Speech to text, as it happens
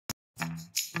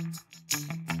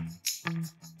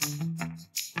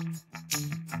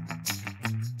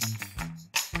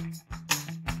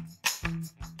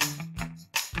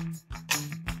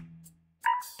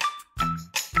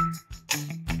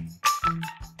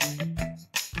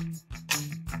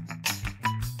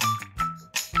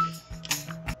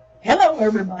Hello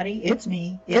everybody, it's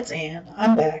me, it's Ann.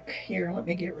 I'm back. Here, let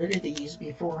me get rid of these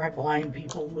before I blind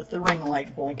people with the ring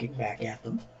light blinking back at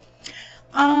them.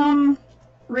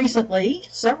 Recently,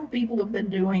 several people have been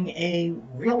doing a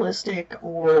realistic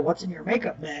or what's in your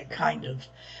makeup bag kind of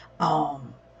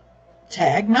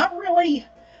tag. Not really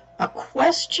a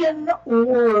question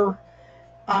or,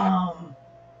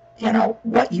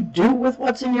 what you do with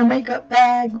what's in your makeup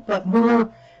bag, but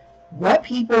more what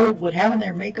people would have in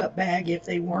their makeup bag if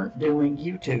they weren't doing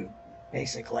YouTube,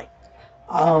 basically.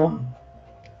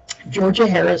 Georgia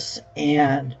Harris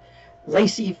and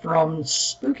Lacey from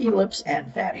Spooky Lips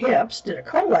and Fat Hips did a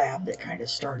collab that kind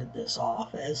of started this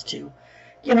off as to,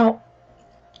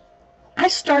 I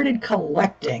started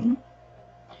collecting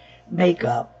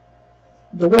makeup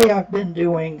the way I've been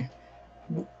doing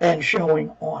and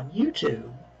showing on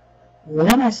YouTube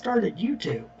when I started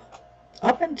YouTube.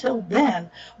 Up until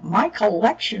then, my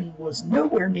collection was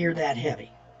nowhere near that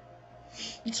heavy,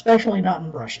 especially not in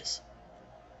brushes.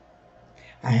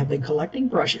 I have been collecting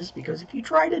brushes because if you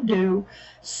try to do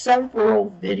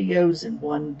several videos in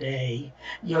one day,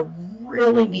 you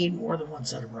really need more than one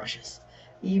set of brushes,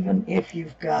 even if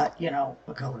you've got, a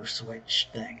color switch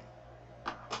thing.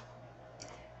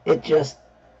 And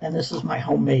this is my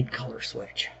homemade color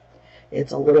switch.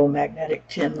 It's a little magnetic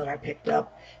tin that I picked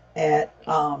up at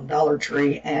Dollar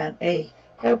Tree and a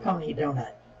hair pony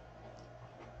donut.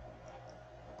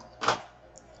 And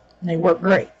they work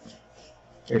great.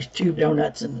 There's 2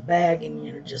 donuts in the bag,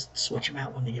 and just switch them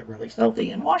out when they get really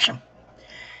filthy and wash them.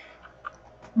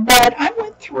 But I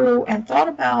went through and thought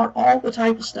about all the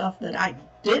type of stuff that I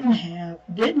didn't have,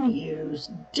 didn't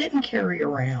use, didn't carry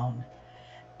around,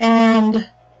 and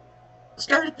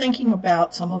started thinking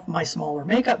about some of my smaller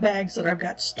makeup bags that I've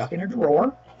got stuck in a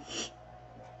drawer.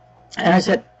 And I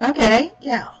said, okay,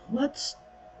 yeah, let's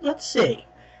see,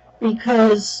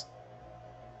 because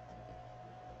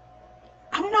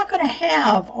I'm not going to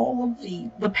have all of the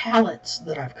palettes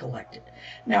that I've collected.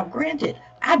 Now, granted,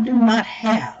 I do not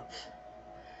have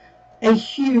a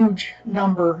huge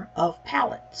number of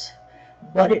palettes,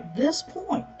 but at this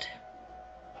point,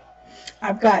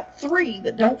 I've got 3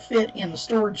 that don't fit in the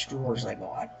storage drawers I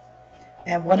bought,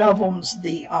 and one of them's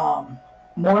the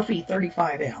Morphe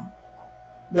 35M.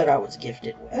 That I was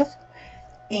gifted with,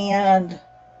 and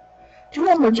 2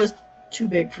 of them are just too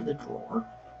big for the drawer.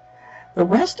 The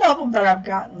rest of them that I've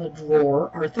got in the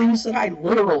drawer are things that I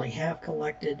literally have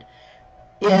collected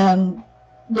in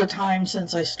the time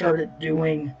since I started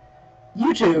doing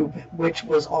YouTube, which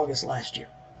was August last year.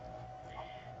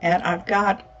 And I've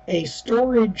got a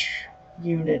storage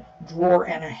unit drawer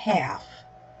and a half.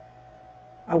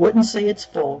 I wouldn't say it's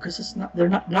full because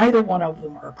neither one of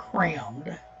them are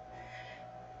crammed.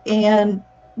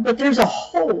 But there's a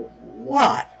whole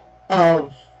lot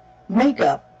of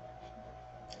makeup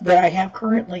that I have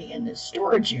currently in this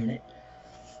storage unit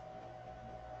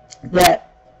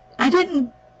that I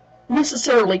didn't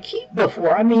necessarily keep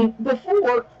before. I mean,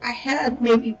 before I had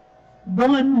maybe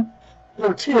 1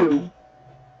 or 2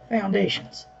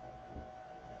 foundations,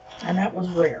 and that was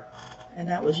rare. And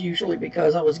that was usually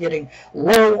because I was getting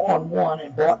low on one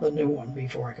and bought the new one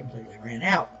before I completely ran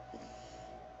out.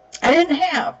 I didn't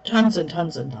have tons and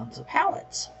tons and tons of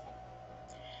palettes.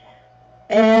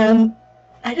 And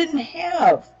I didn't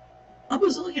have a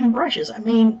bazillion brushes. I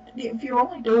mean, if you're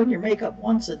only doing your makeup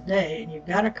once a day and you've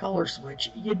got a color switch,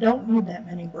 you don't need that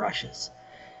many brushes.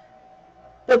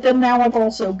 But then now I've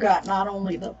also got not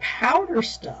only the powder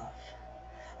stuff,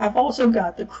 I've also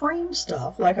got the cream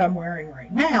stuff like I'm wearing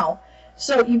right now.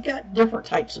 So you've got different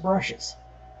types of brushes.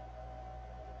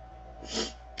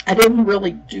 I didn't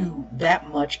really do that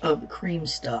much of the cream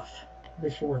stuff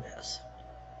before this.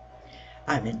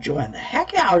 I'm enjoying the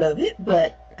heck out of it,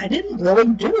 but I didn't really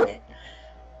do it.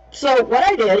 So what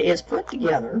I did is put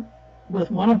together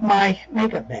with one of my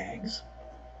makeup bags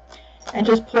and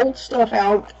just pulled stuff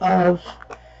out of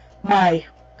my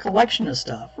collection of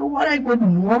stuff for what I would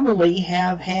normally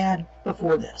have had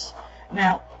before this.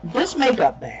 Now, this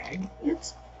makeup bag,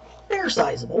 it's fair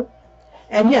sizable.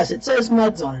 And yes, it says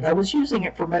meds on it. I was using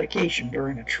it for medication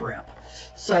during a trip.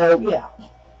 So, yeah.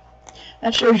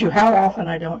 That shows you how often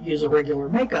I don't use a regular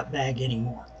makeup bag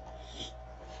anymore.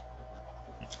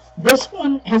 This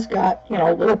one has got,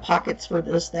 little pockets for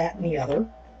this, that, and the other.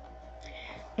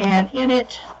 And in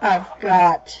it, I've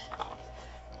got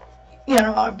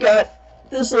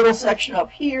this little section up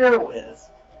here with,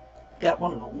 got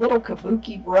one of the little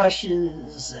kabuki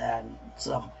brushes and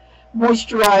some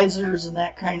moisturizers and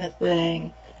that kind of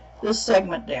thing. This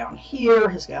segment down here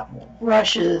has got more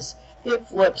brushes. It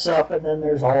flips up, and then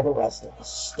there's all the rest of the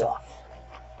stuff.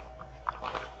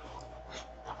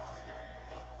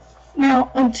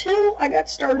 Now, until I got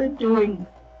started doing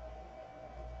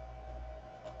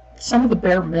some of the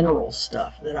bare mineral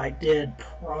stuff that I did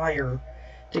prior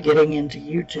to getting into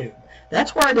YouTube,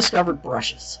 that's where I discovered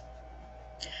brushes.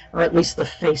 Or at least the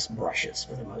face brushes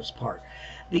for the most part.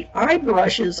 The eye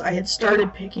brushes I had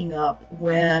started picking up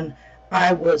when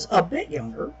I was a bit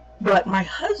younger, but my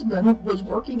husband was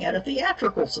working at a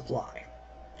theatrical supply.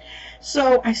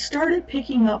 So I started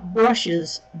picking up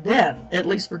brushes then, at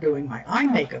least for doing my eye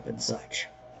makeup and such.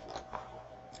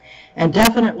 And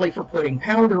definitely for putting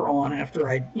powder on after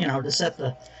I, to set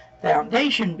the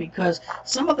foundation, because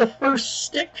some of the first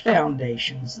stick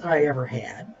foundations that I ever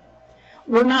had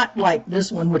were not like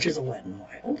this one, which is a Wet n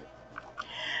Wild.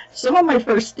 Some of my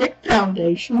first stick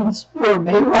foundations were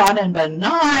Mayron and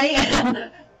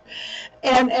Benai,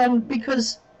 and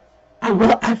because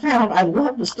I found I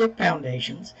love the stick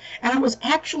foundations, and I was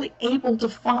actually able to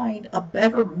find a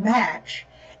better match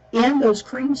in those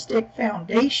cream stick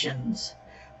foundations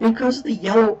because of the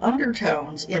yellow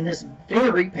undertones in this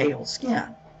very pale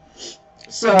skin.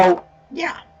 So,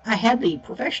 yeah, I had the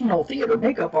professional theater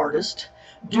makeup artist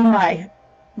do my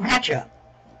matchup,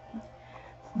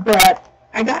 but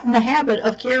I got in the habit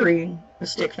of carrying a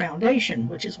stick foundation,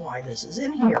 which is why this is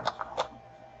in here.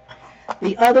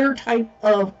 The other type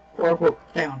of quote-unquote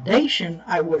foundation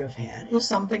I would have had is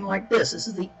something like this. This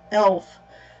is the e.l.f.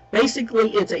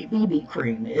 Basically, it's a BB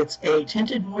cream. It's a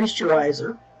tinted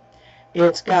moisturizer.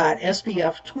 It's got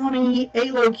SPF 20,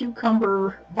 aloe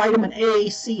cucumber, vitamin A,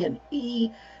 C, and E,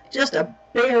 just a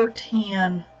bare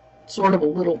tan, sort of a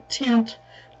little tint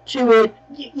to it.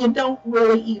 You don't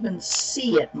really even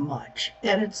see it much.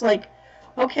 And it's like,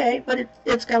 okay, but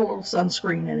it's got a little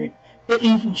sunscreen in it. It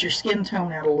evens your skin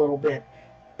tone out a little bit.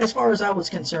 As far as I was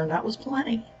concerned, that was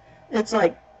plenty. It's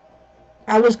like,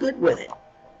 I was good with it.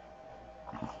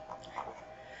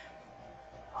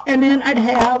 And then I'd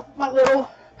have my little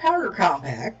powder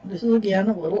compact. This is again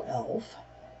a little e.l.f.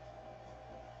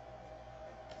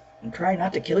 And try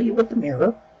not to kill you with the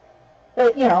mirror.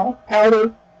 But,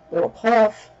 powder, little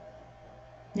puff.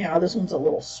 This one's a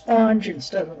little sponge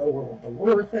instead of the little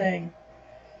velour thing.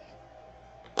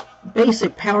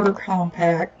 Basic powder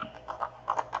compact.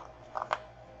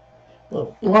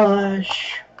 Little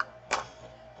blush.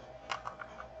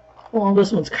 Well,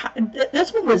 this one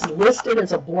was listed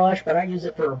as a blush, but I use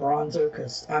it for a bronzer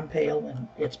because I'm pale and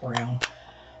it's brown.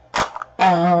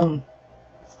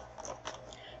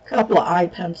 Couple of eye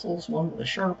pencils, one with a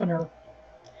sharpener.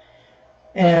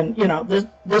 And,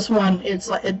 this one, it's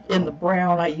like in the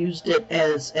brown, I used it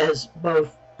as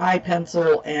both eye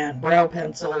pencil and brow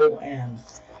pencil. And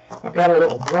I've got a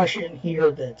little brush in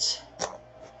here that's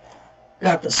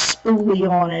got the spoolie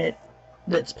on it.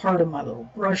 That's part of my little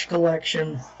brush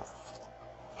collection.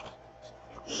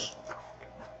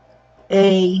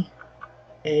 A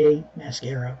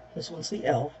mascara. This one's the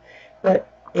e.l.f., but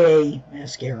a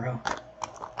mascara.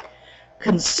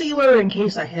 Concealer in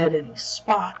case I had any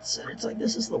spots. And it's like,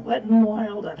 this is the Wet n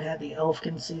Wild. I've had the e.l.f.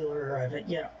 concealer. I've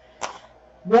had,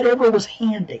 whatever was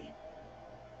handy.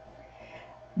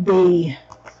 The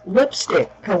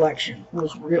lipstick collection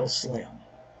was real slim.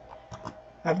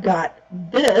 I've got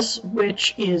this,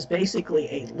 which is basically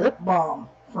a lip balm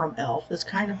from e.l.f. It's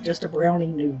kind of just a brownie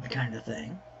nude kind of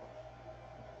thing.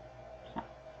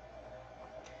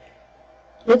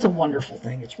 It's a wonderful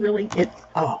thing. It's really,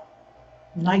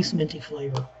 nice minty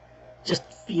flavor. Just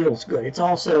feels good. It's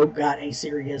also got a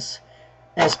serious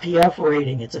SPF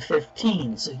rating. It's a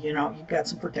 15, so, you've got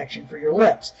some protection for your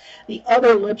lips. The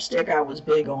other lipstick I was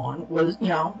big on was,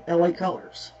 LA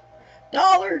Colors.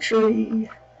 Dollar Tree.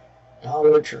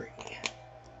 Dollar Tree.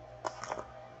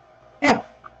 Now,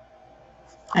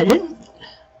 I didn't,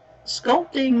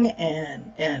 sculpting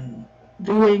and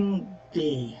doing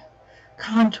the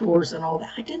contours and all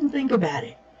that, I didn't think about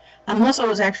it unless I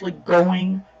was actually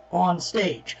going on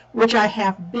stage, which I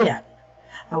have been.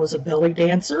 I was a belly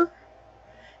dancer,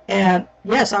 and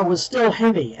yes, I was still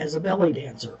heavy as a belly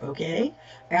dancer, okay?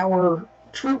 Our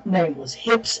troupe name was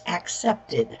Hips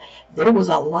Accepted. There was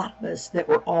a lot of us that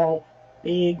were all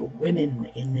big women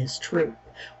in this troupe.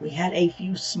 We had a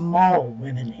few small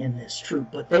women in this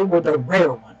troupe, but they were the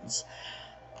rare ones.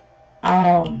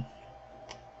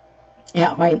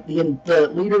 Yeah,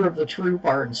 the leader of the troupe,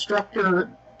 our instructor,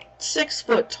 6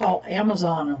 foot tall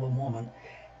Amazon of a woman.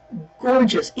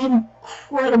 Gorgeous,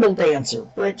 incredible dancer,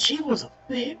 but she was a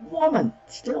big woman,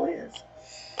 still is.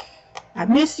 I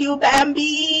miss you,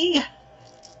 Bambi.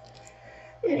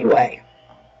 Anyway,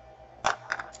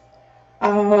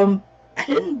 I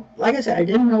didn't, like I said, I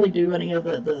didn't really do any of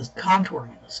the contouring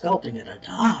and the sculpting and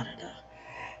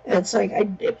It's like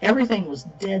everything was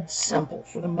dead simple.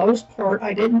 For the most part,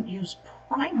 I didn't use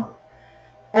primer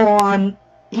on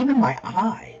even my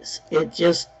eyes. It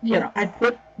just, I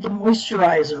put the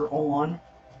moisturizer on,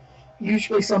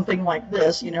 usually something like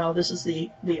this. This is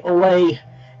the Olay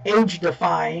Age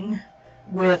Defying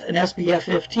with an SPF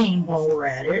 15 while we're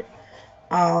at it.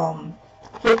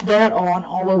 Put that on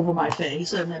all over my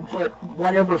face, and then put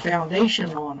whatever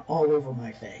foundation on all over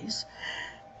my face,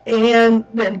 and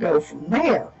then go from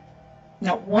there.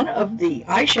 Now, one of the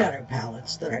eyeshadow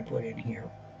palettes that I put in here,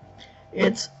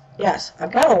 yes,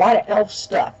 I've got a lot of e.l.f.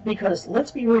 stuff, because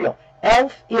let's be real,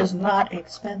 e.l.f. is not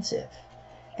expensive,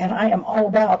 and I am all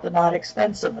about the not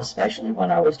expensive, especially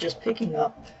when I was just picking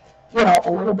up,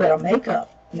 a little bit of makeup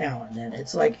now and then.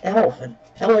 It's like e.l.f. and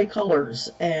LA Colors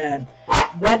and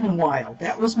Wet n Wild.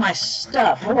 That was my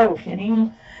stuff. Hello,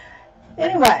 Kenny.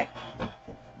 Anyway,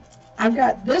 I've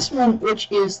got this one,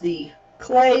 which is the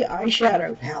Clay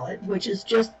eyeshadow palette, which is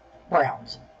just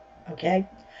browns. Okay?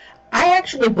 I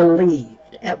actually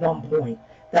believed at one point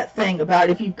that thing about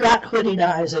if you've got hooded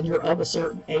eyes and you're of a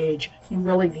certain age, you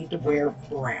really need to wear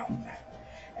brown.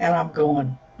 And I'm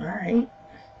going, all right,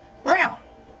 brown.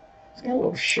 It's got a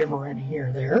little shimmer in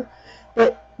here there,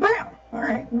 but brown. All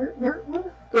right, we're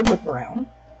good with brown.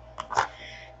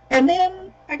 And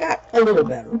then I got a little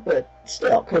better, but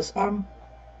still, because I'm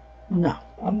not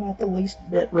the least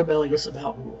bit rebellious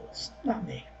about rules. Not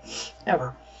me.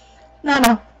 Ever.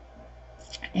 No.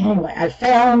 Anyway, I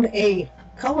found a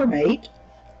color mate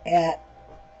at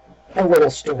a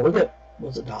little store that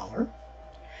was $1.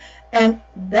 And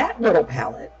that little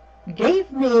palette gave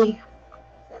me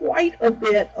quite a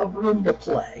bit of room to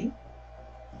play.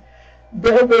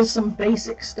 There was some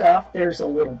basic stuff. There's a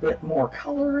little bit more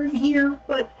color in here,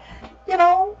 but,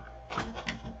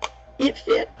 it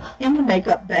fit in the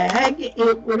makeup bag.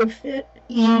 It would have fit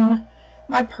in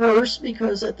my purse,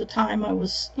 because at the time I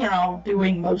was,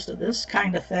 doing most of this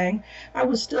kind of thing. I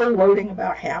was still loading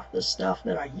about half the stuff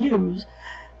that I use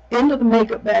into the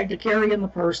makeup bag to carry in the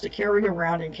purse, to carry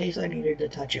around in case I needed to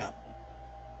touch up.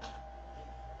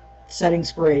 Setting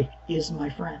spray is my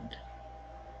friend.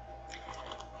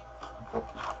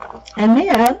 And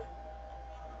then,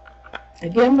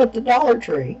 again with the Dollar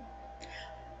Tree,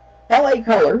 LA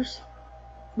Colors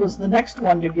was the next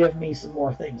one to give me some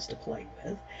more things to play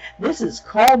with. This is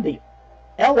called the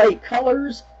LA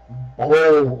Colors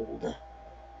Bold.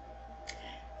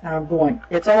 And I'm going,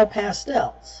 it's all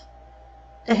pastels.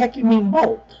 The heck you mean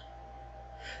bold?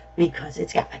 Because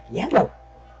it's got like yellow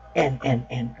and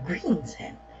greens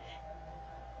and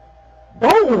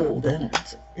bold, and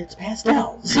it's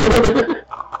pastels.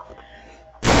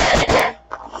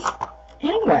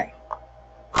 Anyway,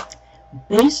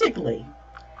 basically,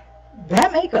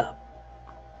 that makeup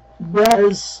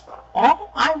was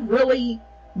all I really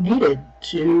needed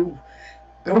to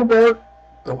go to work,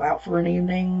 go out for an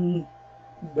evening,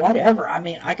 whatever. I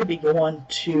mean, I could be going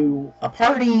to a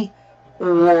party,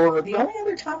 or the only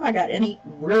other time I got any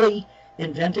really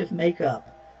inventive makeup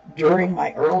during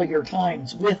my earlier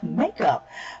times with makeup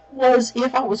was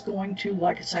if I was going to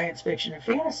like a science fiction and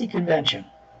fantasy convention.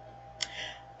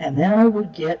 And then I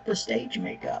would get the stage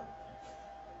makeup.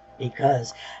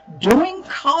 Because doing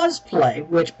cosplay,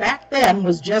 which back then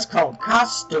was just called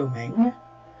costuming,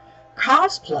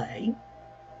 cosplay,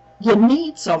 you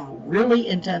need some really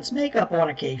intense makeup on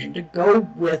occasion to go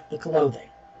with the clothing.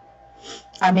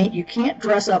 I mean, you can't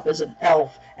dress up as an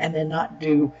elf and then not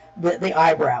do the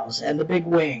eyebrows and the big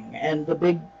wing and the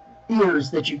big ears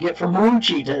that you get from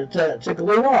Ruchi to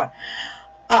glue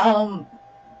on.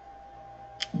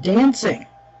 Dancing.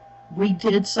 We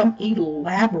did some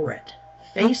elaborate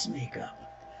face makeup.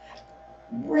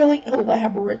 Really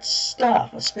elaborate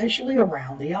stuff, especially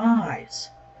around the eyes.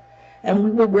 And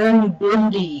we were wearing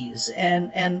bindies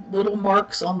and little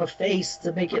marks on the face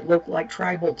to make it look like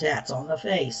tribal tats on the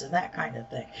face and that kind of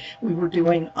thing. We were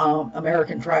doing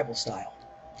American tribal style.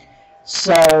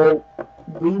 So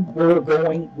we were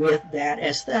going with that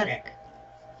aesthetic.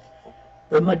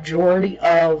 The majority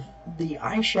of the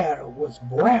eyeshadow was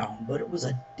brown, but it was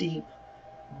a deep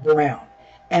brown.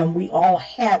 And we all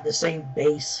had the same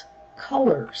base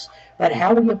colors. But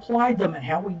how we applied them and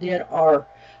how we did our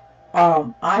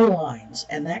eye lines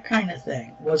and that kind of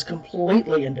thing was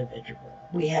completely individual.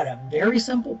 We had a very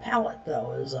simple palette,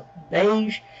 though. It was a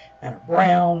beige and a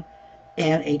brown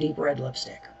and a deep red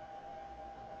lipstick.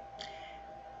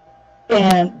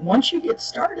 And once you get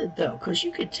started, though, because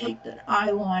you could take that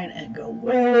eye line and go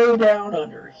way down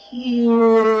under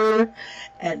here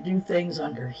and do things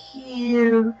under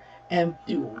here and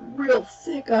do a real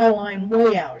thick eye line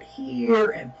way out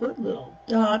here and put little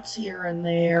dots here and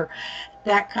there,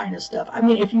 that kind of stuff. I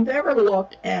mean, if you've ever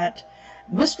looked at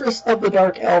Mistress of the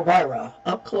Dark Elvira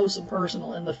up close and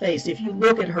personal in the face, if you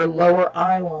look at her lower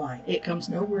eye line, it comes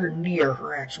nowhere near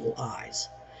her actual eyes.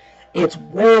 It's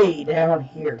way down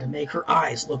here to make her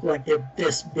eyes look like they're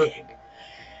this big.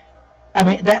 I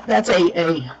mean, that's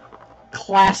a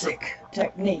classic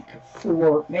technique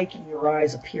for making your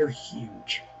eyes appear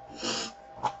huge.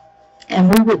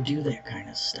 And we would do that kind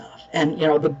of stuff. And, you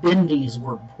know, the bindies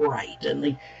were bright,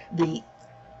 and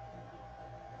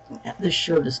this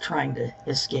shirt is trying to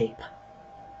escape.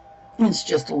 It's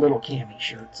just a little cami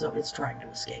shirt, so it's trying to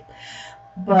escape.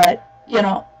 But, you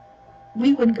know,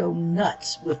 we would go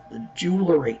nuts with the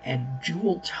jewelry and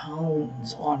jewel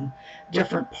tones on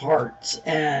different parts,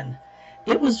 and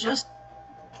it was just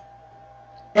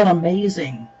an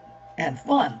amazing and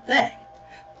fun thing.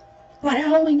 But I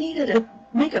only needed a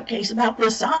makeup case about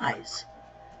this size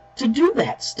to do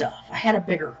that stuff. I had a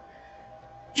bigger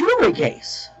jewelry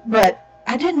case, but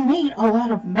I didn't need a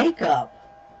lot of makeup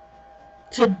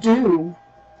to do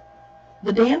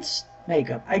the dance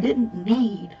makeup. I didn't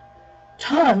need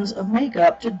tons of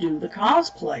makeup to do the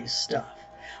cosplay stuff.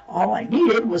 All I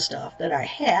needed was stuff that I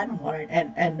had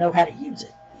and know how to use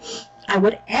it. I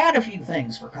would add a few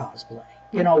things for cosplay,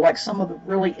 you know, like some of the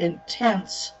really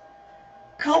intense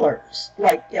colors,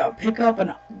 like, you know, pick up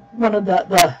one of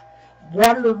the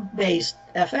water-based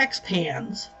FX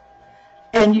pans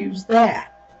and use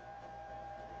that,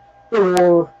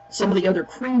 or some of the other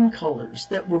cream colors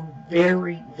that were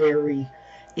very, very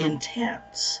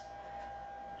intense,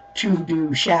 to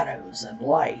do shadows and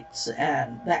lights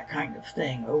and that kind of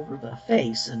thing over the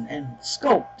face and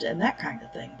sculpt and that kind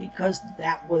of thing, because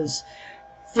that was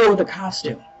for the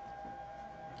costume.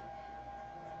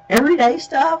 Everyday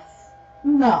stuff,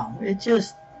 no, it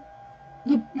just,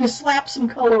 you slap some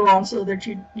color on so that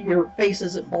your face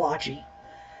isn't blotchy.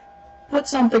 Put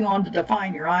something on to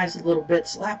define your eyes a little bit,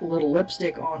 slap a little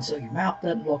lipstick on so your mouth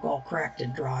doesn't look all cracked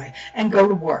and dry, and go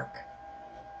to work.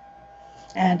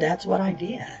 And that's what I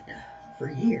did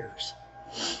for years.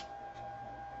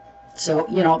 So,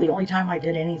 you know, the only time I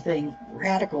did anything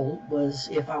radical was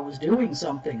if I was doing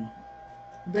something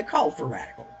that called for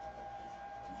radical.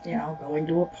 You know, going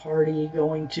to a party,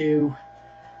 going to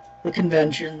the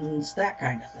conventions, that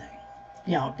kind of thing.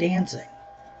 You know, dancing.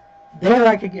 There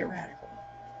I could get radical.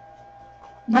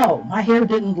 No, my hair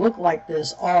didn't look like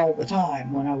this all the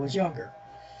time when I was younger.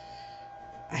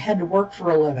 I had to work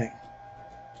for a living.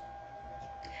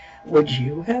 Would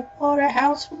you have bought a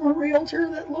house from a realtor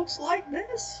that looks like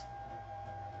this?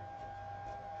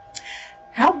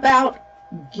 How about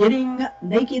getting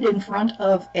naked in front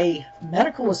of a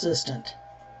medical assistant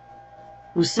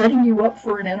who's setting you up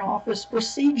for an in-office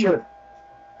procedure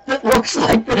that looks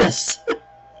like this?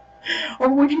 Or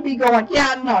would you be going,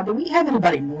 yeah, no, do we have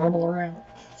anybody normal around?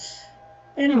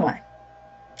 Anyway,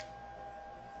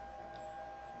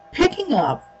 picking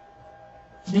up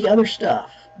the other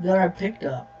stuff that I picked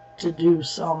up to do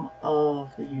some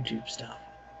of the YouTube stuff.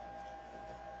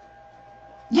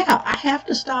 Yeah, I have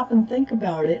to stop and think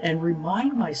about it and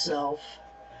remind myself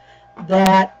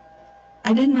that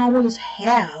I didn't always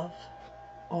have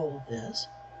all of this.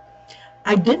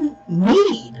 I didn't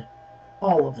need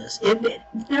all of this. It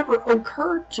never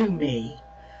occurred to me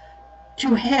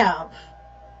to have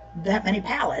that many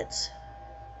palettes.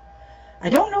 I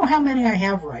don't know how many I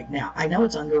have right now. I know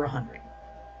it's under 100.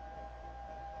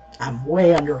 I'm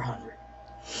way under 100.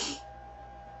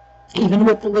 Even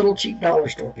with the little cheap dollar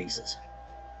store pieces.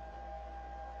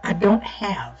 I don't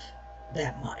have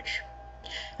that much.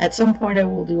 At some point I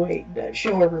will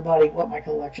show everybody what my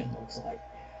collection looks like.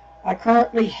 I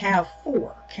currently have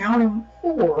 4, count them,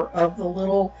 4 of the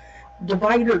little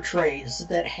divider trays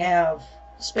that have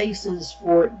spaces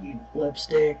for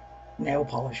lipstick, nail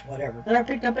polish, whatever, that I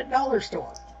picked up at dollar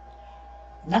store.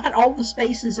 Not all the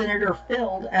spaces in it are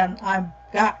filled, and I've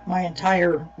got my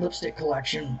entire lipstick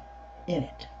collection in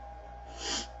it,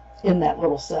 in that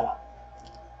little setup.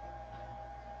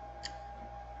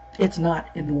 It's not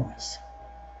enormous.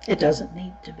 It doesn't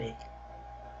need to be.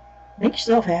 Make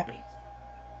yourself happy.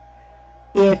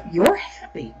 If you're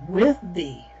happy with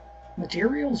the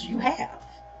materials you have,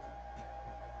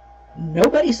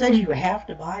 nobody says you have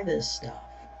to buy this stuff.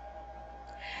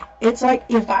 It's like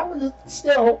if I was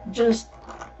still just,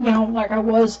 you know, like I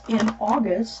was in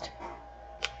August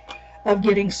of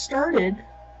getting started,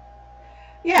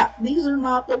 yeah, these are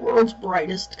not the world's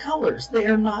brightest colors. They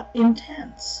are not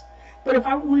intense. But if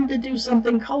I wanted to do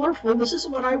something colorful, this is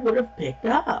what I would have picked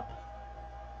up.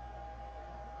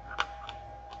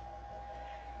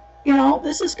 You know,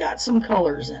 this has got some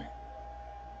colors in it.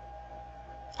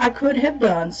 I could have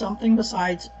done something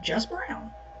besides just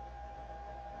brown.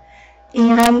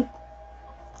 And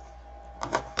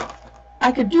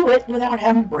I could do it without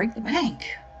having to break the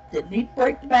bank. Didn't need to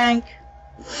break the bank.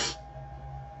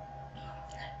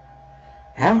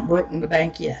 Haven't broken the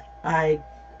bank yet. I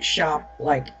shop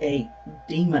like a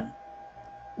demon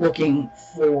looking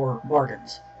for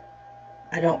bargains.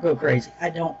 I don't go crazy. I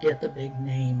don't get the big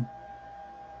name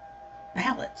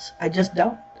palettes. I just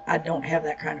don't. I don't have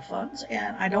that kind of funds,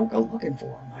 and I don't go looking for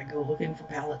them. I go looking for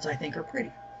palettes I think are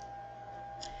pretty.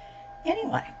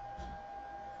 Anyway,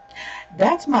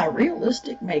 that's my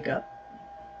realistic makeup.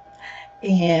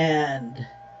 And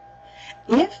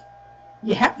if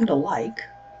you happen to like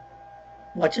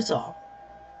what you saw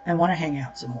and want to hang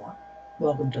out some more,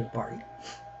 welcome to the party.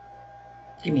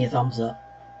 Give me a thumbs up.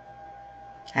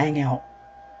 Hang out.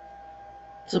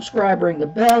 Subscribe, ring the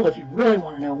bell if you really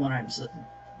want to know when I'm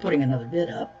putting another vid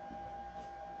up.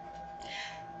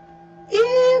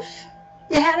 If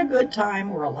you had a good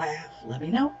time or a laugh, let me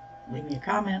know. Leave me a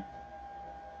comment.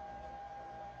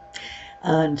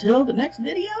 Until the next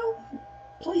video,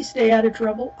 please stay out of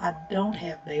trouble. I don't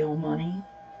have bail money.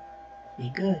 Be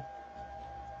good.